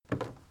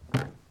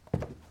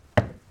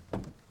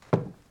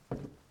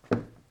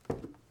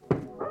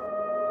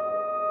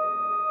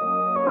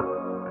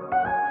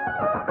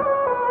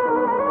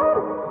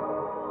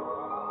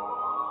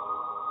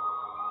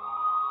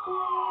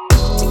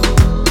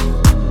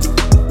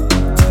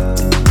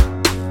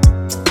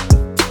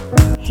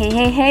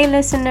Hey,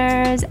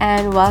 listeners,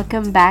 and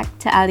welcome back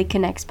to Alli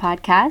Connects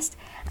podcast.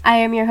 I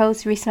am your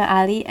host,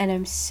 Alli, and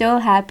I'm so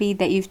happy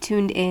that you've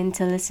tuned in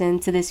to listen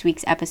to this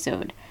week's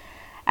episode.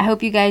 I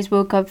hope you guys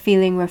woke up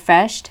feeling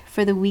refreshed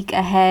for the week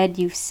ahead.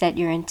 You've set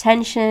your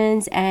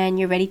intentions and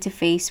you're ready to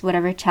face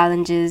whatever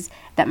challenges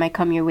that might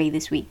come your way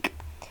this week.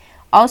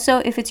 Also,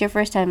 if it's your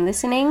first time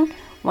listening,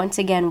 once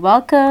again,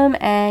 welcome,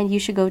 and you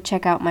should go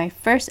check out my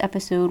first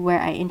episode where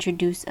I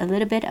introduce a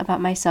little bit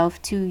about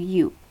myself to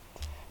you.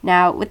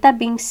 Now, with that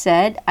being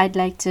said, I'd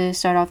like to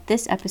start off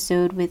this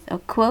episode with a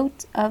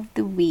quote of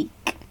the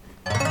week.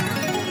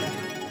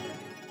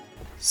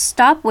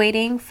 Stop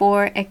waiting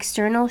for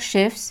external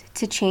shifts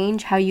to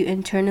change how you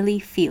internally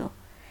feel.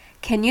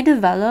 Can you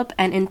develop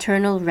an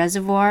internal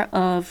reservoir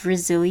of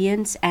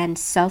resilience and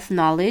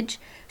self-knowledge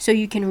so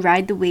you can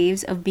ride the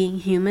waves of being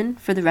human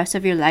for the rest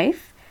of your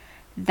life?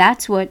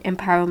 That's what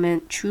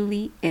empowerment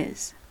truly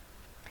is.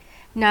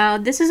 Now,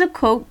 this is a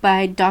quote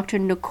by Dr.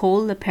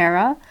 Nicole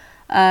LePera,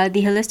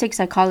 the holistic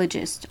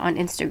psychologist on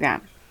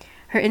Instagram.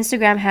 Her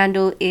Instagram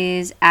handle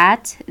is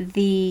at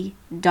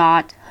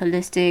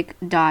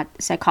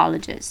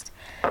the.holistic.psychologist.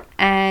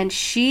 And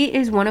she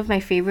is one of my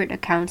favorite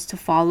accounts to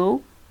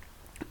follow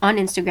on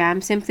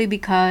Instagram simply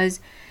because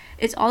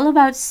it's all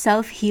about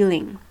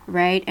self-healing,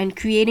 right? And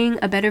creating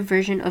a better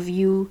version of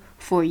you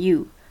for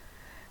you.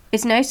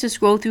 It's nice to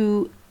scroll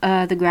through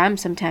the gram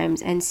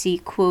sometimes and see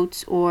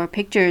quotes or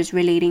pictures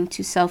relating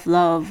to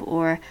self-love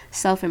or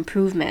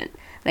self-improvement.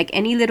 Like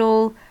any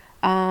little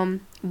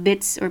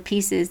bits or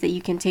pieces that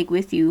you can take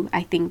with you,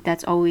 I think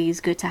that's always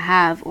good to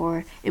have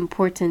or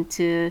important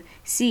to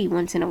see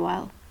once in a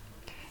while.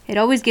 It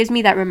always gives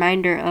me that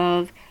reminder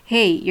of,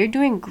 hey, you're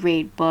doing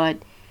great, but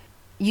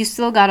you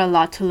still got a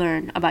lot to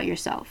learn about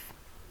yourself.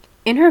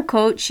 In her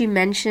quote, she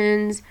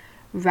mentions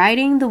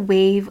riding the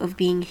wave of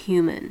being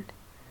human.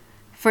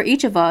 For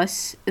each of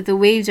us, the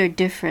waves are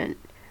different,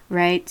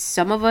 right?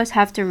 Some of us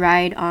have to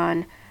ride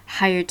on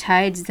higher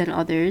tides than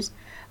others,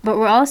 but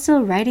we're all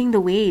still riding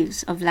the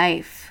waves of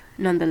life,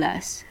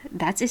 nonetheless.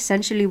 That's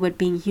essentially what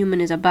being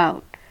human is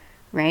about,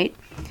 right?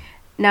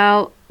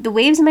 Now, the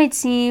waves might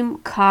seem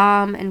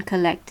calm and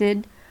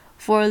collected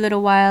for a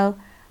little while,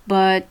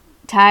 but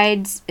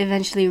tides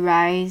eventually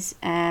rise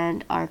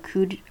and our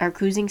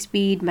cruising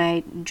speed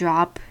might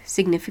drop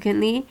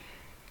significantly.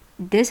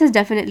 This has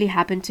definitely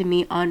happened to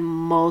me on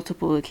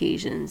multiple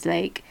occasions.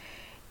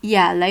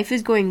 Yeah, life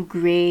is going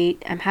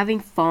great. I'm having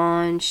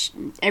fun.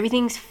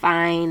 Everything's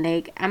fine.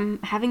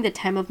 I'm having the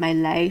time of my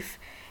life.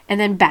 And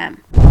then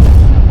bam.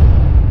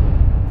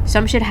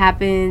 Some shit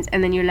happens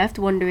and then you're left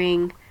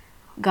wondering,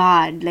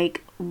 God,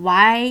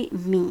 why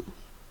me?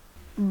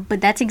 But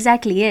that's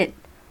exactly it.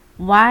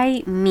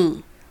 Why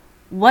me?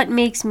 What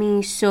makes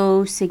me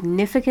so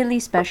significantly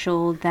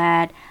special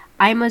that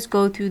I must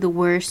go through the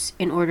worst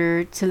in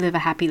order to live a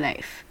happy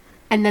life?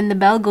 And then the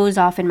bell goes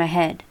off in my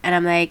head and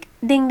I'm like,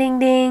 ding, ding,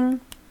 ding.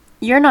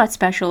 You're not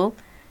special.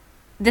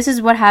 This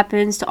is what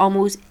happens to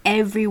almost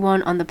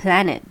everyone on the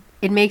planet.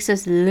 It makes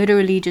us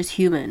literally just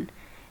human.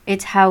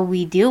 It's how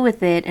we deal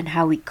with it and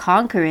how we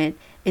conquer it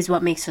is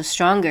what makes us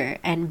stronger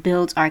and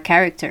builds our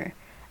character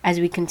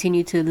as we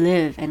continue to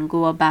live and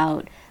go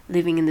about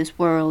living in this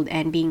world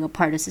and being a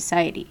part of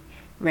society,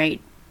 right?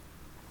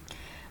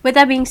 With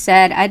that being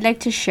said, I'd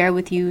like to share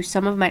with you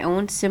some of my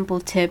own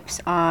simple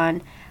tips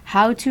on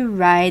how to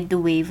ride the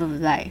wave of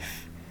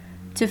life,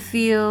 to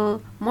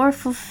feel more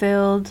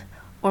fulfilled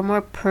or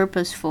more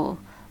purposeful.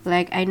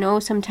 I know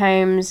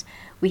sometimes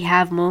we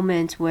have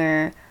moments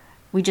where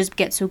we just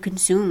get so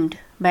consumed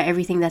by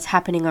everything that's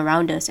happening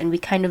around us and we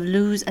kind of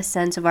lose a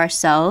sense of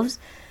ourselves.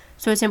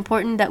 So it's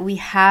important that we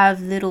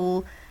have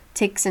little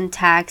ticks and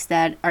tacks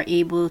that are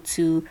able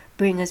to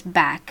bring us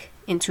back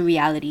into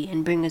reality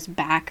and bring us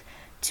back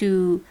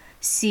to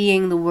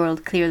seeing the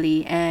world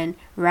clearly and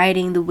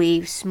riding the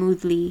waves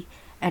smoothly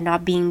and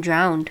not being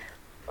drowned.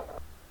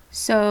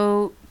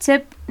 So,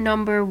 tip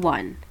number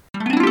 1.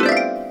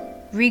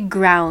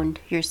 Reground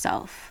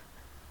yourself.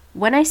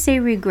 When I say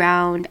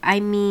reground,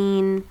 I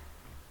mean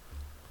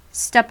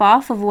step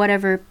off of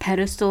whatever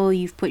pedestal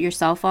you've put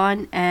yourself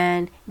on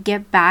and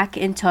get back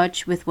in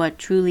touch with what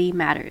truly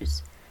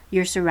matters.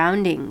 Your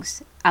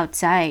surroundings,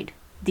 outside,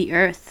 the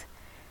earth.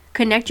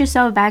 Connect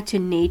yourself back to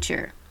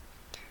nature.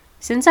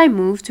 Since I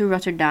moved to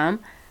Rotterdam,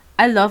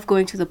 I love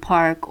going to the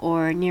park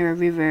or near a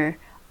river,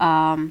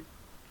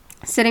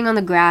 sitting on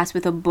the grass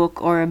with a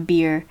book or a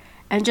beer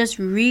and just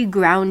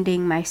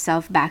regrounding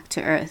myself back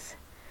to earth.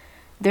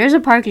 There's a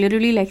park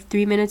literally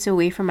 3 minutes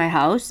away from my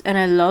house and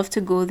I love to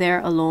go there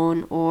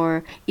alone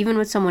or even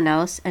with someone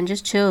else and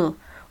just chill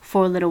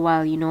for a little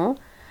while,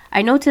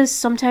 I notice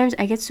sometimes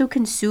I get so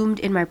consumed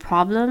in my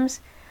problems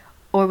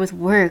or with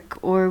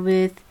work or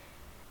with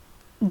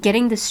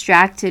getting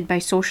distracted by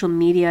social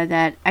media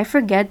that I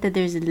forget that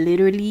there's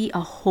literally a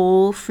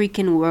whole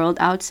freaking world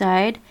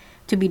outside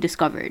to be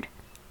discovered.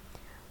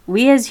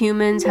 We as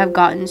humans have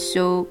gotten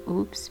so...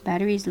 Oops,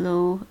 battery's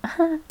low.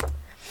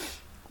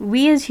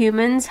 We as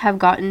humans have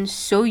gotten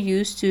so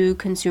used to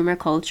consumer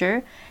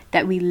culture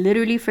that we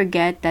literally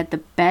forget that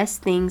the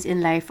best things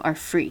in life are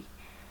free.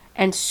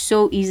 and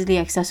so easily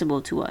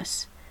accessible to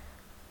us.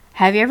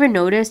 Have you ever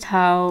noticed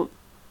how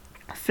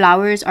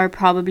flowers are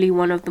probably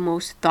one of the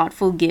most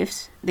thoughtful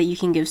gifts that you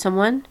can give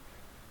someone,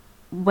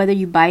 whether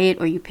you buy it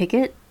or you pick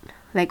it?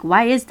 Like,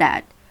 why is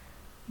that?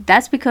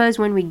 That's because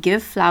when we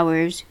give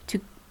flowers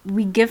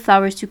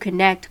to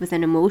connect with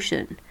an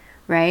emotion,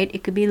 right?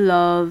 It could be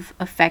love,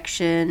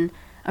 affection,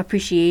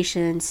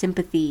 appreciation,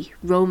 sympathy,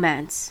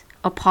 romance,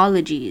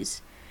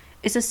 apologies.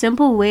 It's a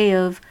simple way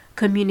of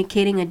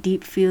communicating a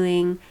deep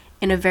feeling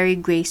in a very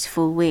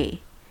graceful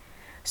way.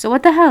 So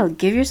what the hell?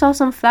 Give yourself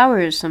some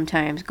flowers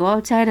sometimes. Go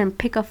outside and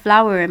pick a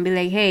flower and be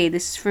like, hey,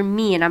 this is for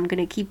me and I'm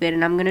going to keep it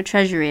and I'm going to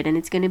treasure it and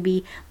it's going to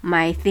be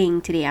my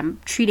thing today. I'm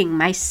treating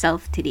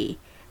myself today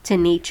to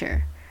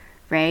nature,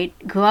 right?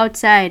 Go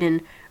outside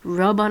and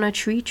rub on a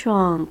tree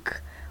trunk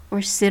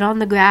or sit on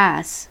the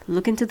grass.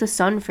 Look into the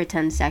sun for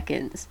 10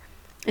 seconds.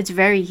 It's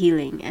very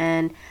healing,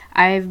 and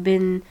I've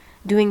been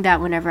doing that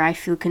whenever I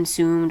feel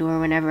consumed or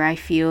whenever I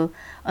feel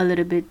a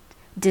little bit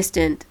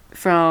distant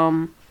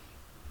from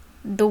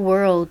the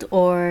world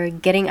or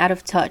getting out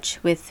of touch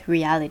with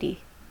reality.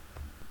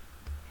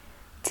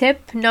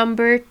 Tip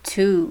number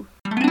 2.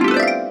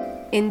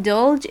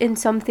 Indulge in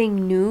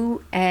something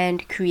new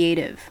and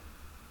creative.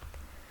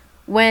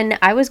 When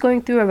I was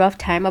going through a rough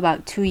time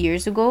about 2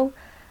 years ago,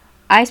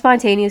 I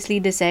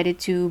spontaneously decided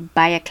to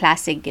buy a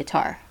classic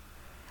guitar.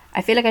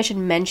 I feel like I should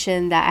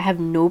mention that I have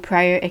no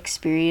prior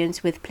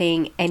experience with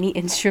playing any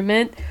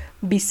instrument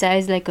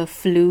besides like a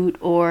flute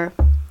or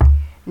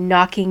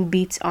knocking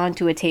beats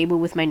onto a table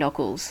with my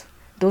knuckles.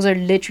 Those are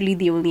literally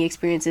the only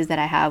experiences that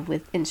I have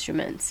with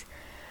instruments.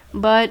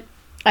 But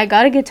I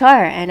got a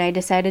guitar and I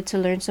decided to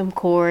learn some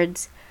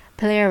chords,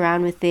 play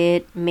around with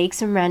it, make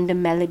some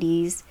random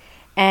melodies,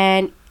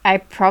 and I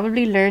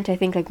probably learned, I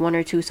think, like 1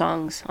 or 2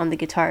 songs on the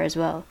guitar as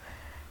well.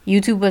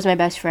 YouTube was my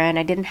best friend.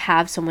 I didn't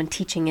have someone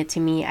teaching it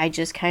to me. I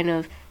just kind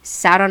of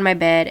sat on my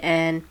bed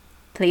and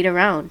played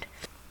around.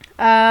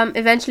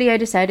 Eventually, I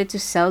decided to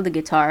sell the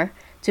guitar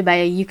to buy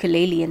a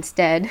ukulele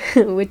instead,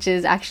 which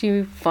is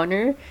actually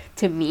funner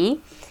to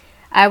me.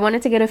 I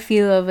wanted to get a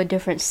feel of a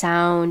different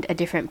sound, a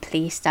different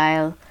play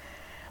style.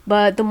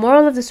 But the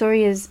moral of the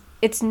story is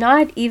it's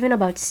not even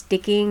about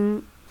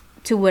sticking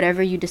to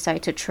whatever you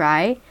decide to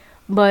try,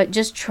 but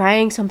just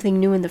trying something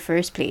new in the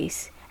first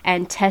place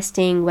and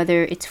testing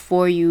whether it's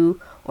for you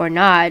or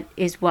not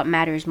is what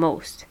matters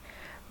most,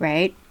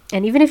 right?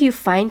 And even if you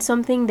find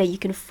something that you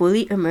can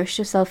fully immerse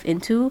yourself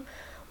into,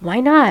 why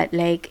not?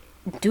 Like,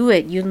 do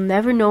it. You'll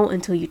never know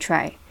until you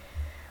try.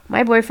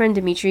 My boyfriend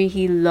Dimitri,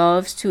 he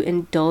loves to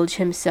indulge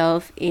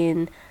himself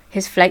in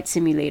his flight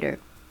simulator.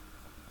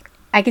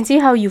 I can see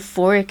how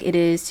euphoric it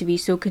is to be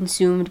so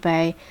consumed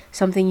by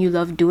something you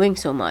love doing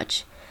so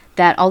much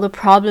that all the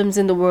problems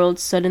in the world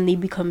suddenly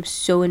become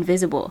so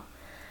invisible.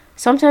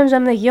 Sometimes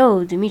I'm like,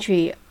 yo,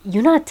 Dimitri,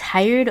 you're not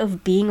tired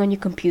of being on your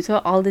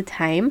computer all the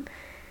time?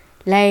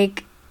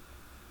 Like,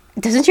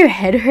 doesn't your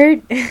head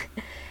hurt?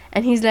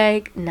 And he's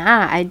like,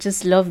 nah, I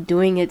just love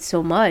doing it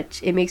so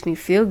much. It makes me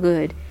feel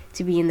good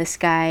to be in the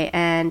sky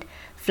and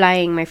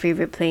flying my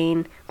favorite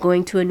plane,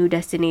 going to a new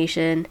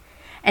destination.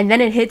 And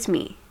then it hits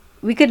me.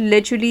 We could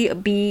literally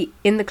be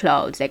in the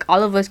clouds. Like,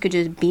 all of us could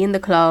just be in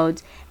the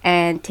clouds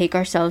and take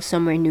ourselves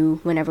somewhere new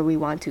whenever we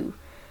want to.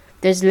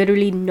 There's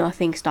literally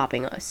nothing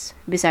stopping us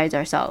besides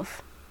ourselves.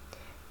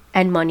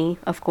 And money,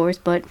 of course,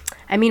 but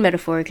I mean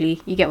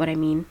metaphorically. You get what I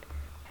mean.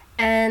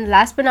 And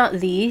last but not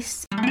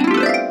least,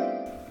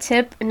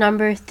 tip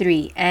number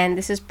 3. And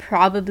this is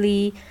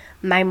probably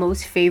my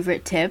most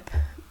favorite tip.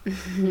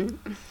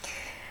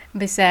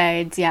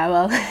 Besides,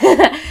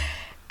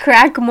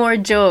 crack more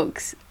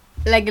jokes.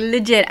 Like,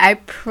 legit, I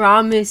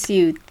promise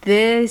you,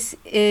 this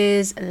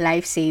is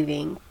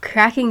life-saving.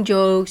 Cracking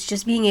jokes,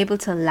 just being able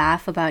to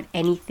laugh about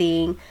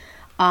anything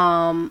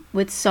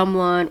with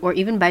someone or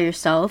even by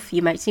yourself.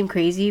 You might seem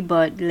crazy,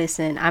 but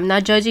listen, I'm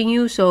not judging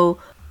you, so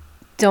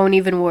don't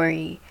even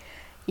worry.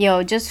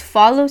 Just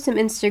follow some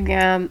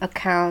Instagram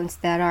accounts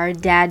that are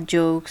dad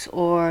jokes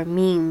or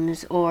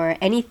memes or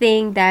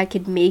anything that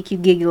could make you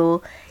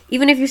giggle.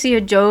 Even if you see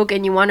a joke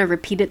and you want to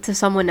repeat it to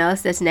someone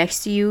else that's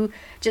next to you,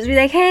 just be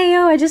like, hey,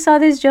 yo, I just saw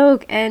this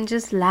joke, and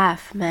just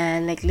laugh,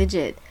 man. Like,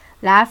 legit.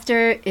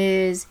 Laughter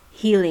is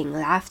healing.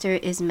 Laughter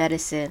is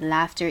medicine.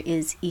 Laughter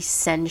is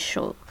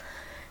essential.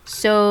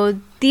 So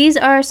these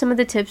are some of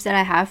the tips that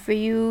I have for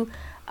you.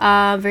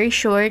 Very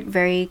short,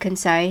 very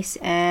concise,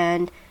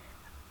 and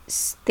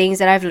things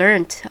that I've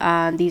learned.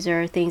 These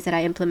are things that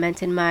I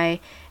implement in my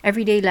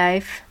everyday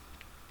life.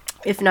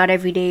 If not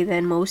every day,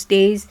 then most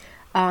days.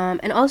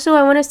 And also,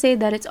 I want to say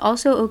that it's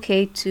also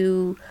okay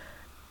to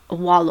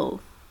wallow.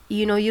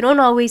 You don't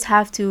always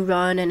have to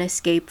run and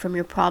escape from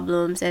your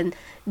problems. And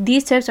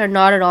these tips are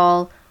not at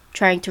all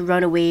trying to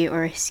run away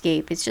or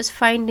escape. It's just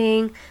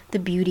finding the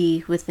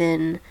beauty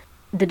within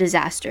the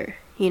disaster.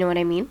 You know what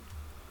I mean?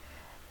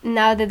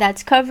 Now that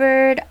that's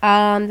covered,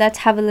 let's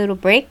have a little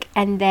break.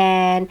 And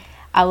then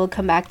I will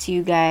come back to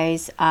you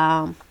guys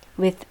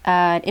with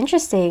an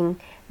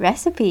interesting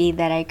recipe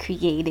that I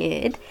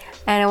created.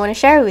 And I want to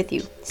share it with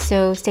you.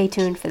 So stay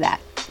tuned for that.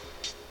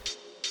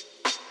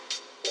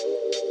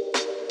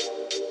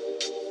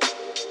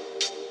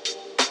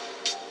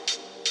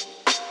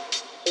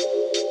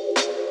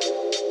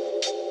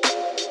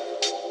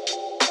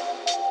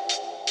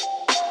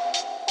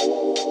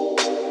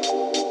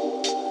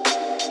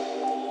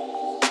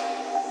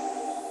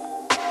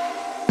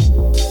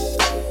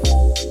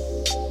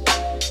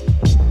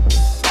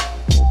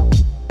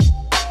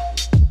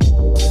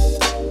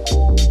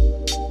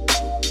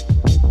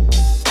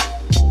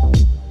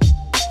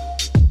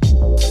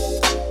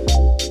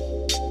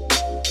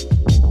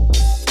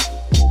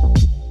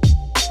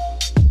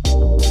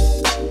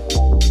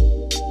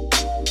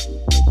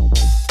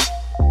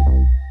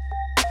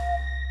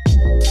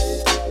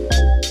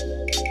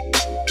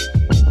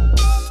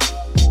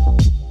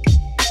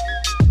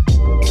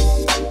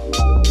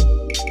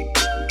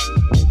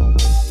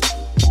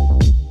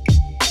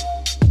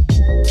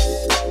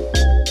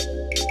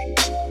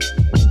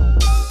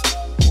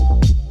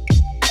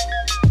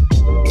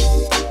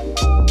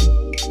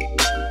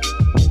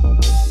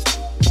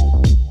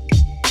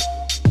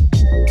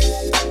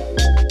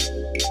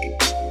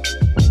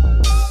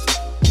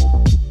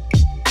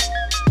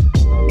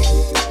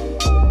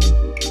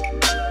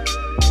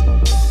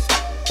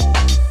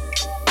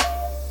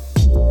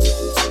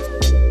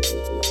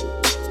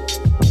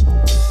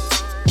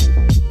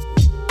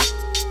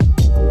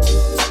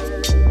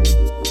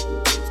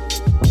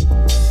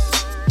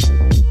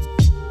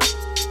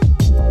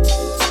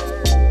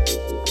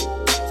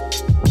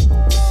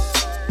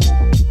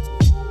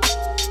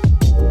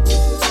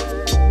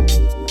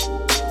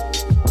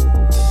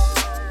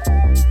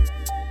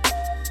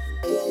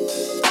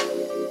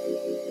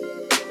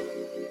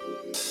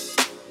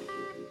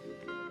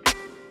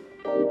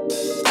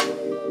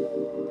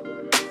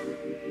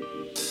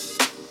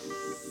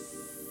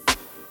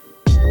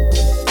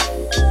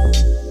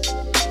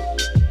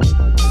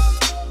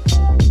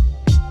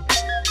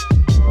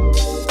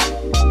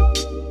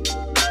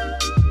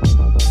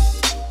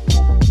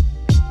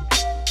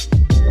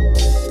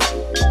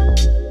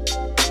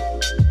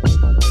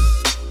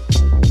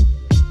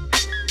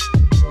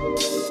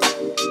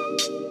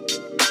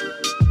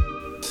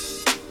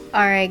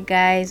 Alright,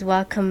 guys,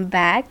 welcome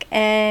back.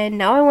 And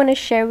now I want to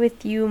share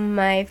with you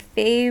my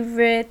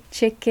favorite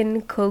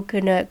chicken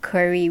coconut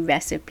curry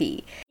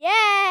recipe.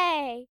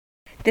 Yay!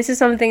 This is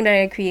something that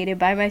I created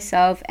by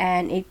myself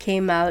and it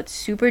came out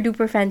super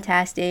duper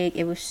fantastic.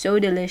 It was so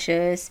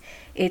delicious.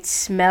 It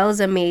smells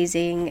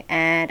amazing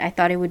and I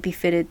thought it would be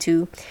fitted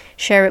to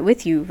share it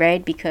with you,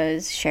 right?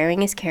 Because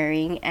sharing is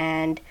caring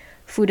and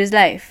food is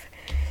life.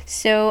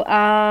 So,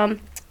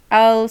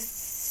 I'll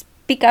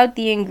speak out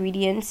the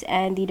ingredients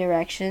and the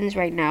directions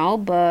right now,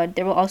 but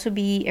there will also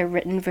be a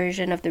written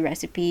version of the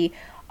recipe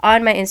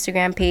on my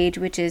Instagram page,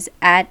 which is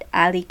at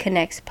Alli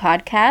Connects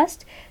Podcast.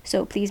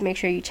 So please make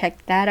sure you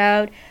check that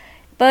out.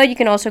 But you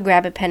can also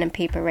grab a pen and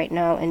paper right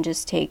now and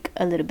just take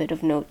a little bit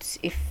of notes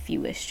if you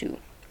wish to.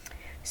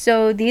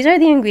 So these are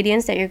the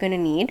ingredients that you're going to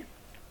need: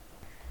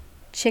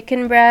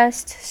 chicken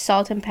breast,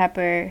 salt and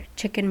pepper,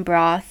 chicken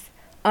broth,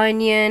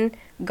 onion,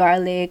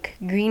 garlic,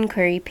 green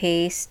curry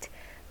paste,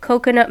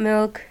 coconut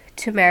milk,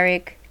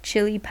 turmeric,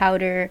 chili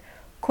powder,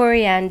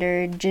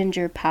 coriander,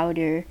 ginger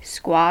powder,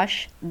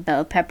 squash,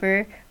 bell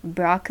pepper,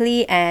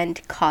 broccoli,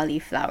 and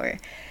cauliflower.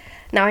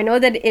 Now, I know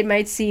that it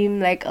might seem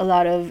like a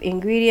lot of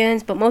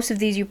ingredients, but most of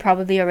these you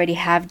probably already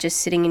have just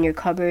sitting in your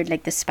cupboard,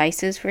 like the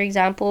spices, for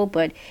example.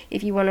 But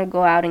if you want to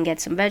go out and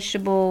get some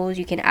vegetables,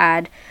 you can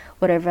add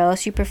whatever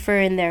else you prefer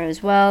in there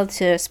as well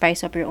to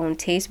spice up your own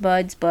taste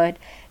buds. But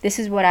this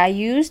is what I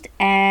used.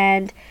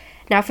 And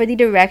now for the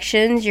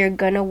directions, you're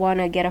going to want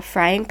to get a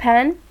frying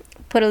pan,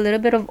 put a little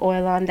bit of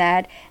oil on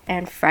that,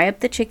 and fry up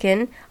the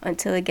chicken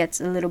until it gets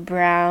a little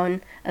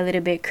brown, a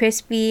little bit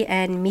crispy,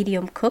 and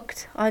medium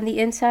cooked on the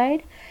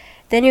inside.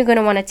 Then you're going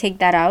to want to take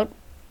that out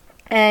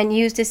and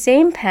use the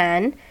same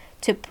pan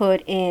to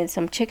put in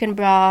some chicken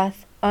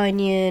broth,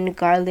 onion,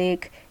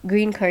 garlic,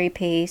 green curry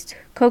paste,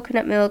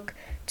 coconut milk,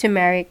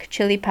 turmeric,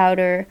 chili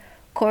powder,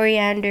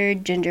 coriander,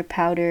 ginger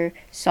powder,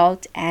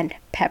 salt, and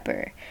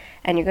pepper.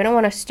 And you're going to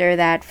want to stir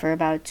that for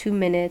about 2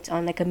 minutes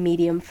on like a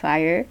medium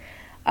fire.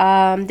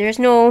 There's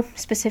no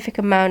specific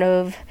amount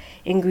of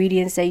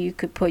ingredients that you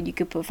could put. You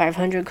could put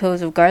 500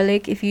 cloves of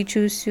garlic if you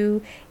choose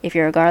to. If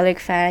you're a garlic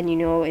fan, you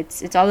know,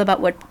 it's all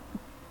about what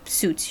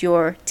suits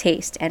your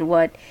taste and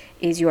what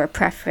is your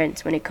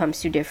preference when it comes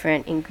to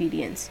different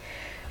ingredients.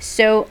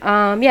 So,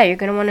 yeah, you're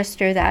going to want to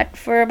stir that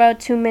for about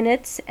 2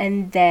 minutes.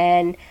 And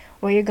then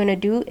what you're going to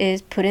do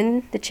is put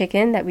in the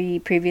chicken that we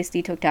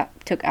previously took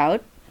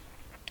out.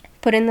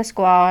 Put in the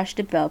squash,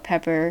 the bell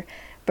pepper,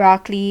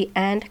 broccoli,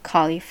 and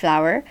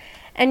cauliflower.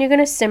 And you're going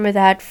to simmer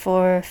that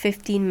for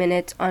 15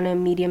 minutes on a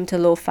medium to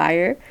low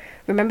fire.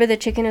 Remember, the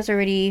chicken is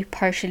already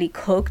partially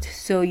cooked,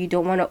 so you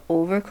don't want to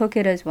overcook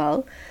it as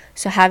well.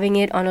 So having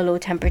it on a low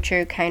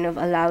temperature kind of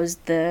allows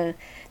the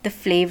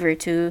flavor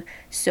to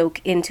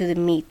soak into the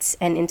meats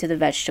and into the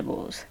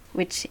vegetables,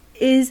 which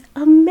is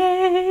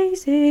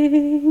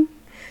amazing.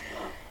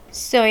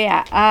 So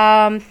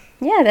yeah,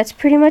 that's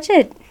pretty much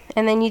it.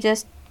 And then you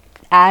just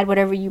add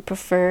whatever you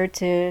prefer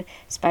to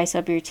spice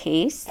up your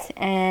taste.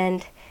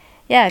 And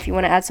yeah, if you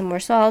want to add some more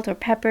salt or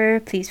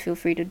pepper, please feel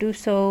free to do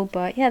so.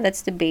 But yeah,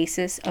 that's the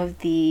basis of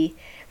the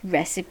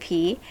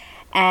recipe.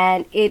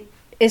 And it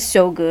is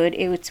so good.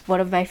 It's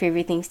one of my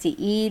favorite things to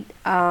eat.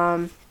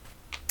 I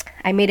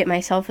made it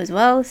myself as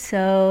well,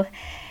 so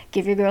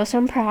give your girl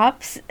some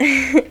props.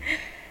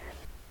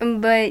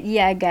 But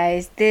yeah,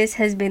 guys, this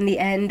has been the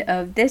end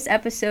of this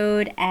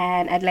episode,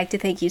 and I'd like to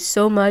thank you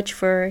so much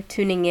for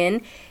tuning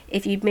in.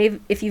 If you've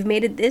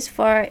made it this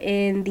far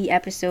in the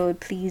episode,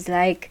 please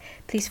like,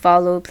 please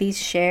follow, please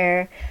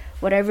share,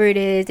 whatever it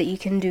is that you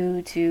can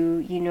do to,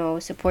 you know,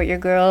 support your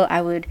girl.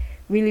 I would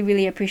really,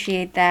 really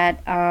appreciate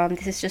that.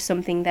 This is just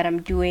something that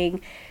I'm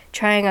doing,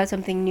 trying out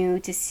something new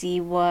to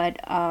see what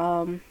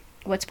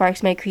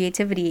sparks my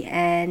creativity.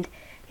 And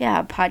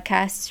yeah,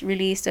 podcasts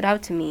really stood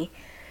out to me.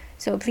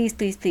 So please,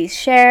 please, please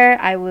share.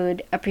 I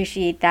would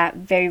appreciate that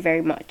very,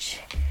 very much.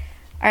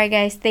 Alright,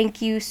 guys,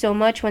 thank you so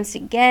much once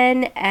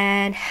again,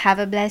 and have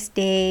a blessed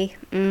day.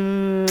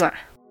 Mwah.